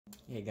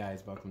Hey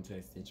guys, welcome to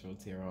Instinctual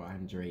Tarot.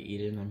 I'm Dre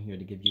Eden. I'm here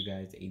to give you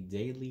guys a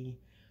daily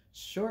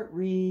short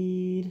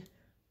read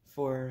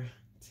for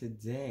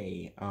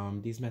today.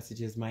 These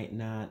messages might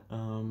not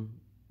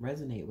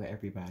resonate with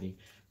everybody,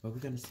 but we're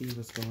going to see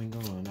what's going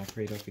on. I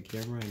prayed off the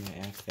camera and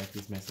I ask that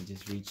these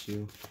messages reach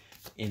you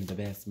in the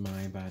best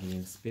mind, body,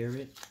 and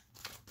spirit.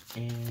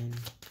 And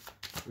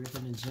we're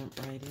going to jump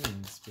right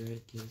in.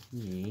 Spirit, give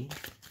me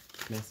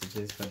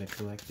messages for the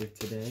collective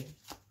today.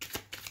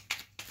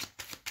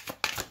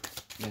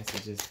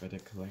 Messages for the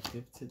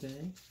collective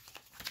today.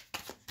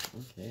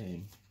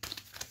 Okay.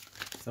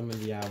 Some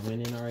of y'all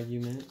winning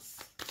arguments,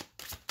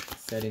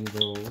 setting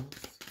goals,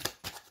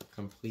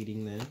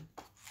 completing them,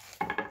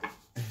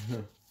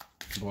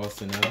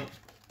 bossing up.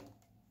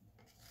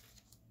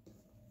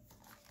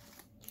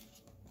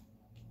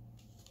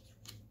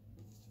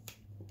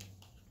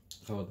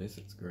 Oh, this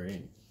is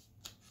great.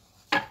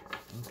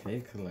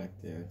 Okay,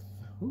 collective.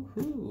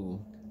 Woohoo!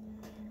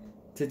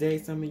 Today,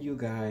 some of you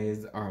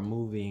guys are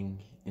moving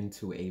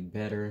into a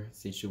better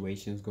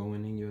situations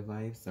going in your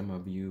life. Some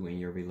of you in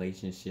your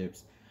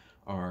relationships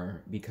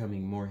are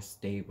becoming more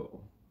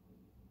stable.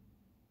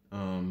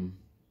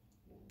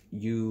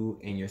 You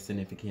and your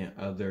significant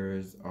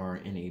others are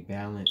in a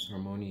balanced,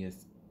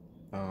 harmonious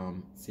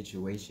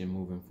situation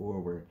moving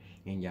forward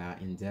in your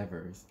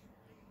endeavors.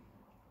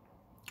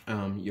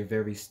 You're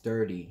very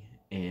sturdy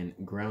and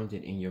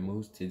grounded in your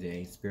moves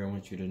today. Spirit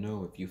wants you to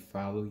know if you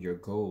follow your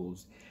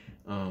goals,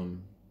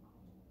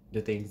 the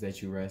things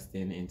that you rest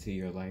in into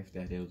your life,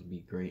 that it'll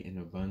be great and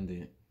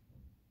abundant.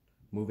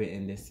 Moving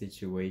in this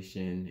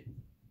situation,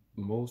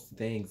 most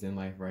things in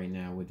life right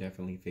now would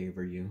definitely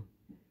favor you.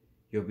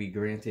 You'll be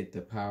granted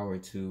the power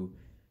to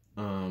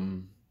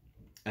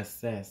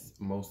assess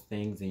most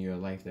things in your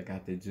life that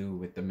got to do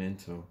with the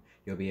mental.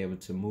 You'll be able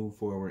to move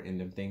forward in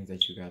the things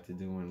that you got to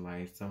do in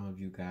life. Some of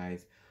you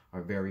guys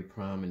are very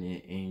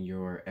prominent in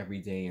your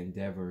everyday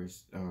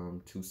endeavors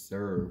to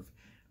serve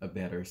a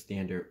better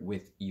standard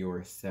with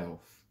yourself.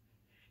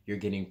 You're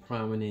getting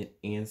prominent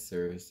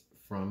answers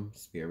from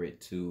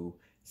Spirit to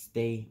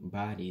stay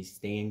body,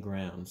 stay in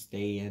ground,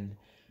 stay in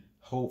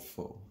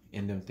hopeful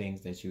in the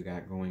things that you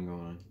got going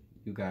on.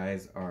 You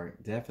guys are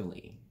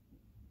definitely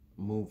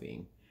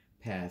moving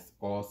past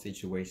all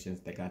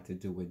situations that got to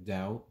do with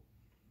doubt.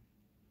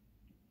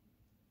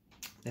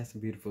 That's a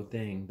beautiful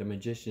thing. The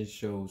Magician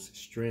shows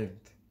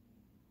strength,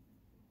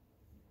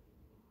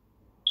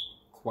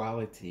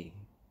 quality,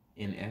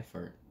 and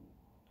effort.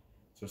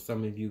 So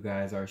some of you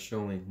guys are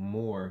showing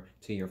more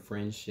to your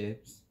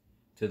friendships,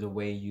 to the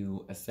way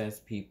you assess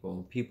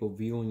people. People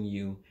viewing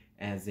you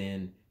as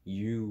in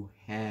you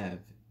have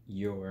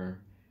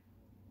your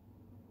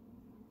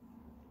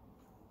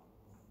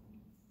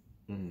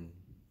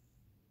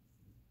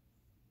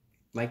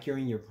like you're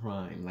in your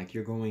prime, like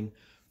you're going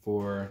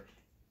for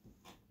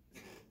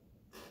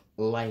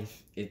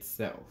life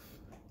itself.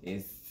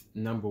 It's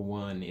number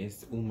one,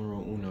 it's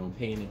numero uno,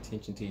 paying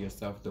attention to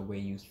yourself, the way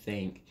you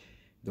think,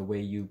 the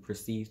way you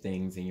perceive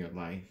things in your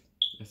life.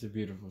 That's a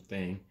beautiful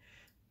thing.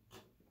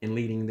 And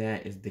leading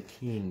that is the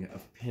King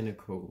of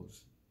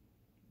Pentacles.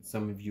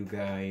 Some of you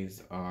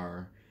guys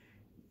are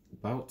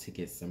about to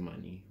get some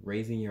money,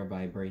 raising your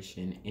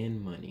vibration in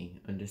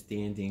money,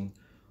 understanding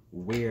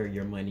where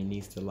your money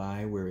needs to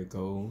lie, where it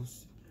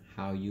goes,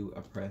 how you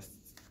oppress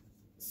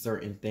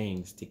certain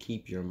things to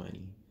keep your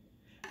money,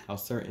 how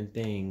certain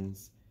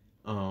things,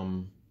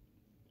 how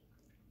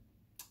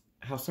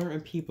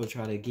certain people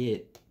try to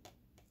get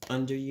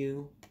under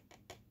you,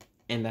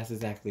 and that's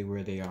exactly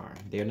where they are.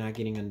 They're not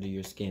getting under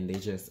your skin, they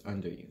just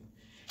under you.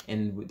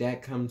 And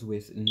that comes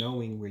with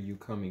knowing where you're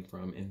coming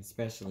from, and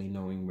especially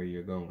knowing where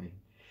you're going.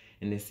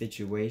 In this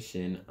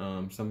situation,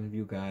 some of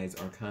you guys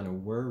are kind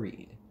of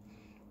worried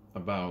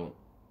about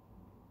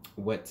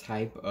what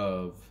type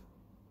of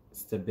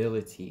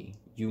stability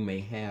you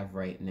may have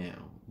right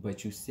now,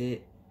 but you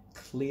sit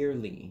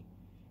clearly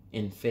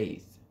in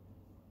faith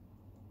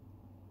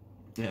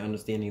and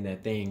understanding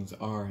that things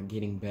are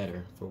getting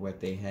better for what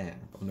they have.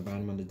 On the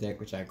bottom of the deck,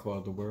 which I call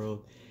the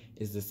World,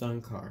 is the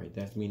Sun card.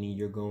 That's meaning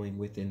you're going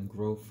within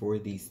growth for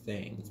these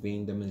things.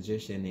 Being the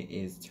Magician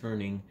is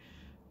turning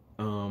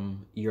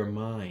your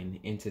mind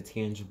into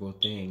tangible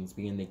things.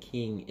 Being the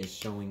King is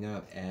showing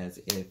up as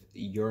if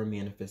your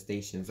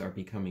manifestations are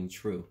becoming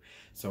true.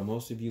 So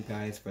most of you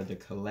guys, for the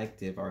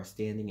collective, are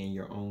standing in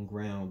your own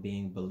ground,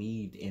 being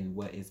believed in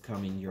what is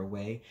coming your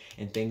way,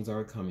 and things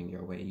are coming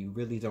your way. You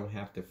really don't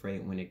have to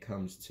fret when it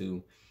comes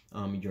to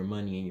your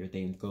money and your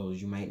things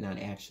goals. You might not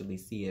actually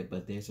see it,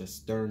 but there's a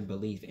stern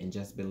belief in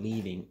just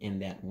believing in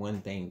that one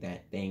thing,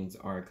 that things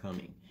are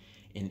coming,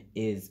 and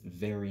is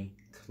very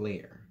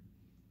clear.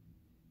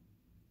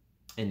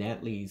 And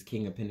that leaves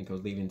King of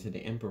Pentacles leaving to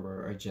the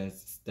Emperor, or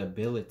just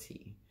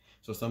stability.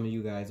 So some of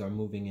you guys are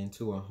moving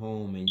into a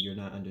home and you're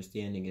not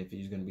understanding if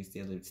you're going to be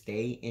stable.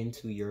 Stay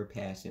into your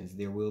passions.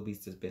 There will be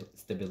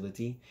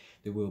stability.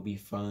 There will be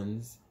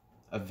funds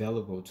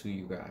available to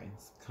you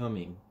guys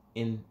coming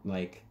in.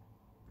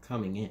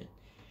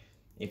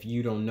 If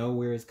you don't know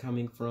where it's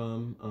coming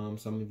from,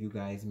 some of you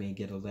guys may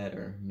get a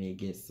letter, may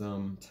get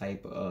some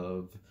type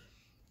of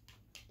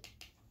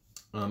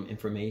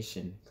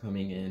information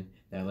coming in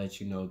that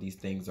lets you know these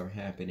things are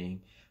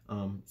happening.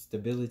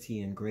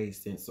 Stability and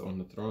grace sits on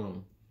the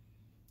throne,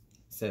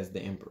 says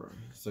the Emperor.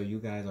 So you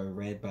guys are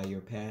led by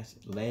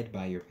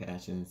your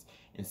passions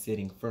and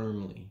sitting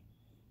firmly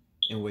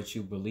in what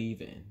you believe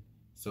in.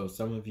 So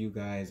some of you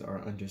guys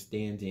are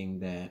understanding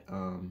that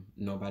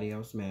nobody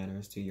else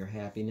matters to your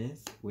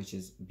happiness, which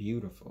is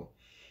beautiful.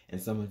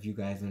 And some of you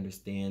guys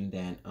understand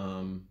that,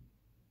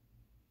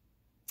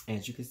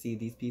 as you can see,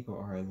 these people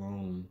are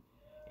alone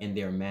and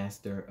they're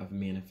master of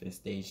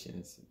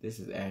manifestations. This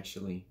is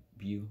actually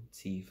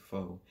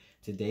beautiful.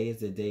 Today is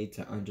the day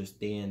to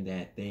understand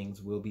that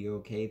things will be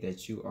okay,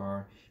 that you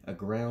are a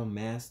ground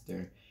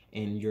master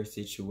in your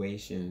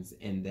situations,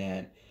 and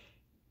that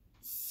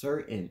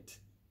certain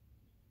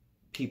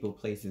people,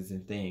 places,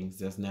 and things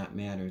does not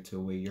matter to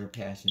where your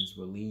passions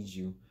will lead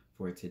you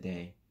for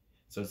today.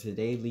 So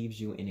today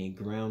leaves you in a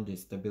grounded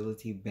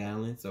stability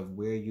balance of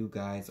where you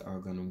guys are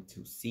going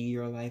to see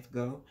your life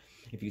go.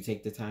 If you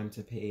take the time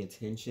to pay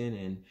attention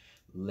and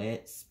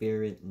let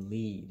spirit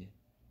lead,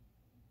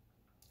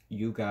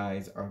 you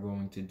guys are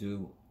going to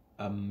do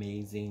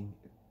amazing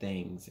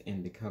things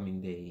in the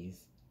coming days.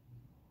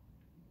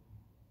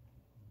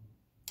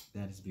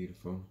 That is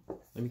beautiful.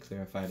 Let me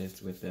clarify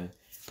this with the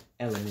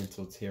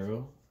Elemental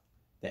Tarot.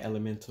 The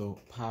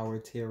Elemental Power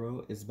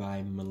Tarot is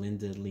by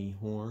Melinda Lee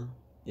Horn.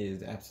 It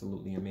is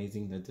absolutely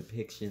amazing. The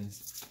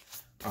depictions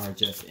are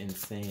just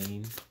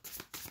insane.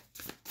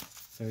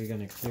 So we're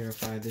going to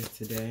clarify this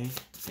today.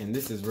 And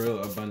this is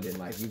real abundant.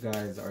 Like, you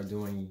guys are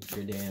doing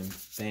your damn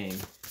thing.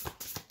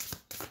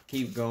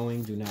 Keep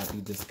going. Do not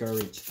be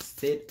discouraged.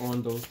 Sit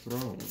on those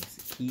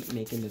thrones. Keep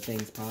making the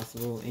things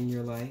possible in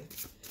your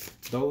life.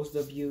 Those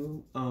of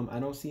you, I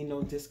don't see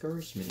no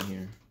discouragement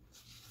here.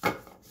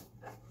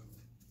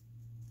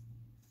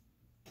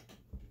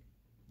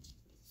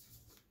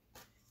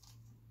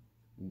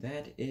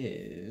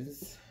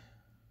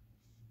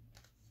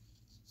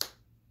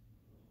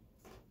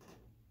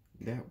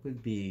 That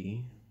would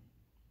be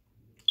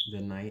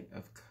the Knight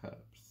of Cups.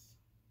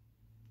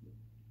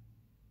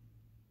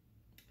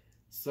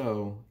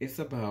 So it's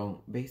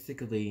about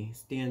basically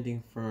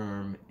standing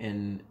firm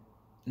and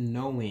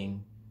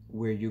knowing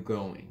where you're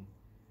going.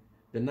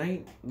 The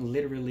Knight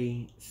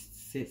literally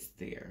sits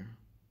there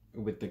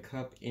with the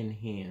cup in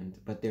hand,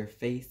 but their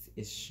face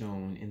is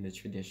shown in the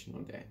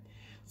traditional deck.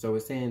 So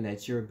it's saying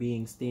that you're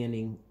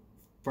standing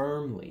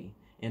firmly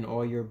in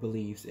all your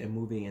beliefs and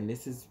moving. And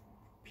this is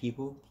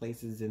people,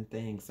 places, and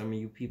things. Some of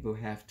you people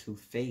have to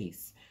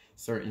face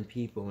certain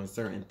people and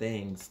certain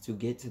things to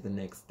get to the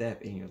next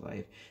step in your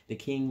life. The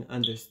King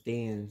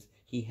understands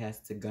he has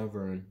to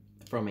govern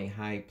from a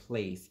high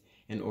place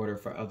in order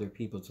for other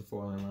people to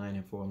fall in line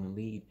and fall in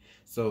lead.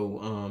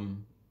 So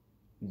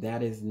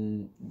that is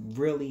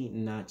really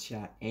not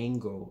your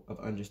angle of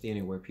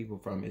understanding where people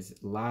from. Is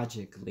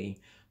logically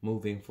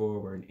moving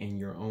forward in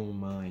your own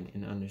mind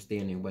and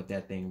understanding what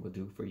that thing will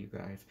do for you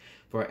guys.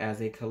 For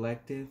as a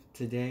collective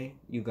today,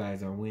 you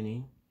guys are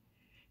winning.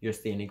 You're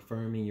standing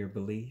firm in your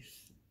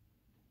beliefs.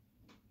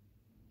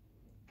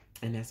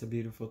 And that's a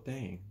beautiful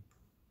thing.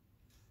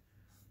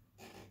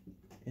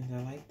 And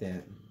I like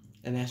that.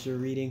 And that's your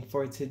reading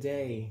for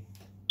today.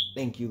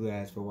 Thank you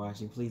guys for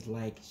watching. Please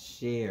like,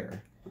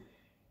 share,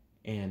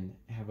 and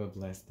have a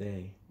blessed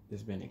day. This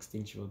has been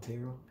Instinctual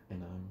Tarot,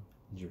 and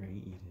I'm Dre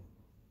Eden.